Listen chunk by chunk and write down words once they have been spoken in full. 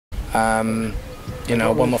You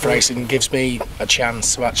know, one Loft racing gives me a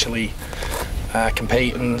chance to actually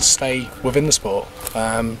compete and stay within the sport.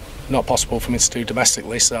 Not possible for me to do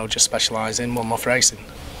domestically, so just specialise in one Loft racing.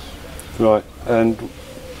 Right, and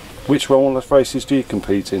which one Loft races do you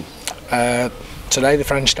compete in? Today the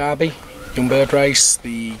French Derby, Young Bird race,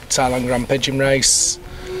 the Thailand Grand Pigeon race,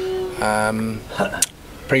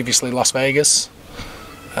 previously Las Vegas,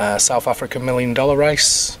 South African $1 Million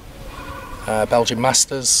race, Belgian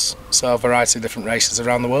Masters, so a variety of different races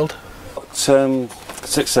around the world. What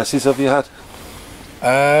successes have you had?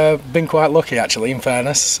 Been quite lucky actually, in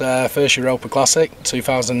fairness. First Europa Classic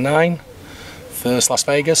 2009, first Las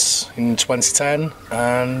Vegas in 2010,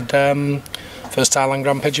 and first Thailand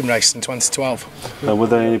Grand Pigeon race in 2012. Were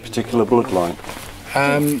there any particular bloodline?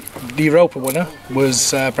 The Europa winner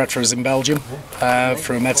was bred for us in Belgium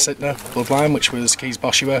from Ed Sittner bloodline, which was Keys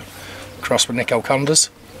Boshua, crossed with Nico Condas.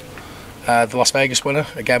 The Las Vegas winner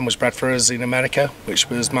again was bred for us in America, which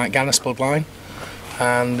was Mike Gannis bloodline,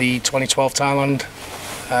 and the 2012 Thailand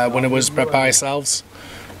winner was bred by ourselves,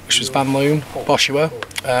 which was Van Loon, Boshua,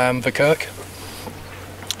 Verkerk.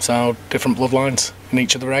 So different bloodlines in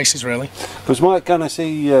each of the races really. Because Mike Gannis,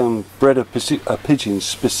 he bred a pigeon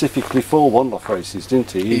specifically for one Loft races,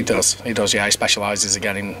 didn't he? He does, yeah. He specialises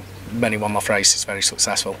again in many one Loft races, very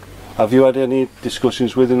successful. Have you had any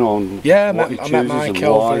discussions with him on I what he met chooses Mike and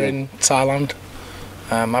over why? in Thailand.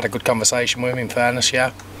 Had a good conversation with him, in fairness,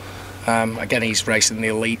 yeah. Again, he's racing the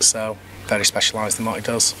elite, so very specialised in what he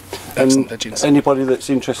does. Excellent pigeons. Anybody that's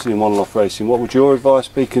interested in one Loft racing, what would your advice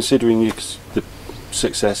be, considering the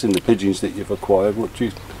success in the pigeons that you've acquired?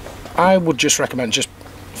 I would just recommend, just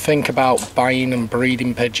think about buying and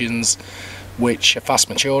breeding pigeons which are fast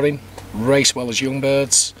maturing, race well as young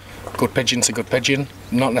birds. Good pigeon's a good pigeon,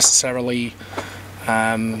 not necessarily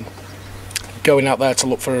going out there to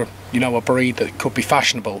look for, you know, a breed that could be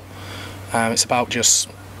fashionable. It's about just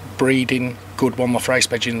breeding good one Loft race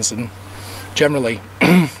pigeons, and generally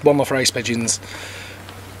one Loft race pigeons,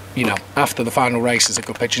 you know, after the final races are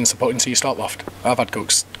good pigeons to put into your stock loft. I've had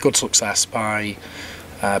good success by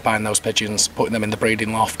buying those pigeons, putting them in the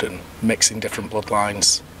breeding loft and mixing different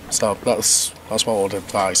bloodlines. So that's what I would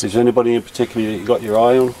advise. Is there anybody in particular that you got your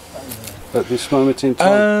eye on at this moment in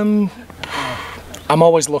time? I'm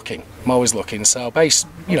always looking. So based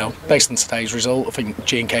on today's result, I think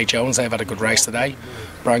G&K Jones, they've had a good race today.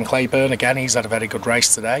 Brian Claiborne, again, he's had a very good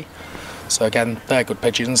race today. So again, they're good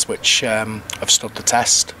pigeons which have stood the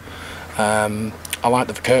test. I like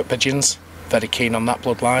the Verkerk pigeons, very keen on that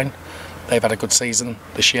bloodline. They've had a good season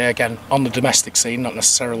this year, again, on the domestic scene, not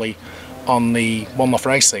necessarily on the one Loft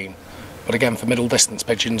race scene. But again, for middle distance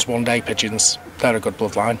pigeons, one day pigeons, they're a good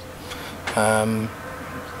bloodline.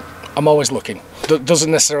 I'm always looking.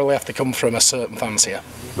 Doesn't necessarily have to come from a certain fancier.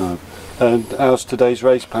 No. And how's today's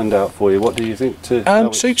race panned out for you? What do you think?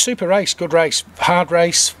 Super race, good race, hard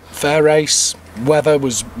race, fair race. Weather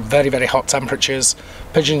was very, very hot temperatures.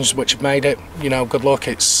 Pigeons which have made it, you know, good luck.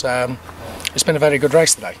 It's been a very good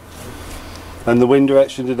race today. And the wind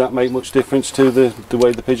direction, did that make much difference to the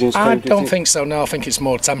way the pigeons came? I don't think so, no. I think it's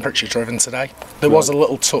more temperature driven today. There was a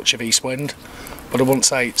little touch of east wind, but I wouldn't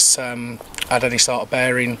say it's had any sort of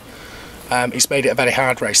bearing. It's made it a very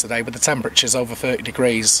hard race today with the temperatures over 30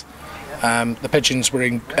 degrees. The pigeons were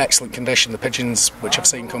in excellent condition, the pigeons which I've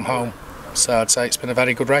seen come home. So I'd say it's been a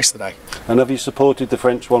very good race today. And have you supported the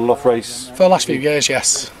French one Loft race? For the last few years,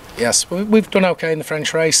 yes. Yes, we've done okay in the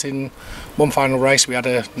French race. In one final race we had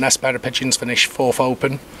a nest pair of pigeons finish 4th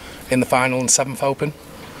open in the final and 7th open.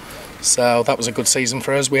 So that was a good season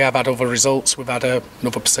for us. We have had other results. We've had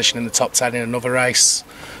another position in the top 10 in another race.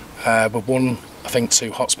 We've won, I think,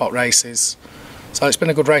 2 hotspot races. So it's been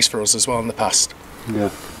a good race for us as well in the past. Yeah,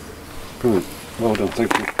 brilliant. Well done,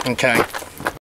 thank you. Okay.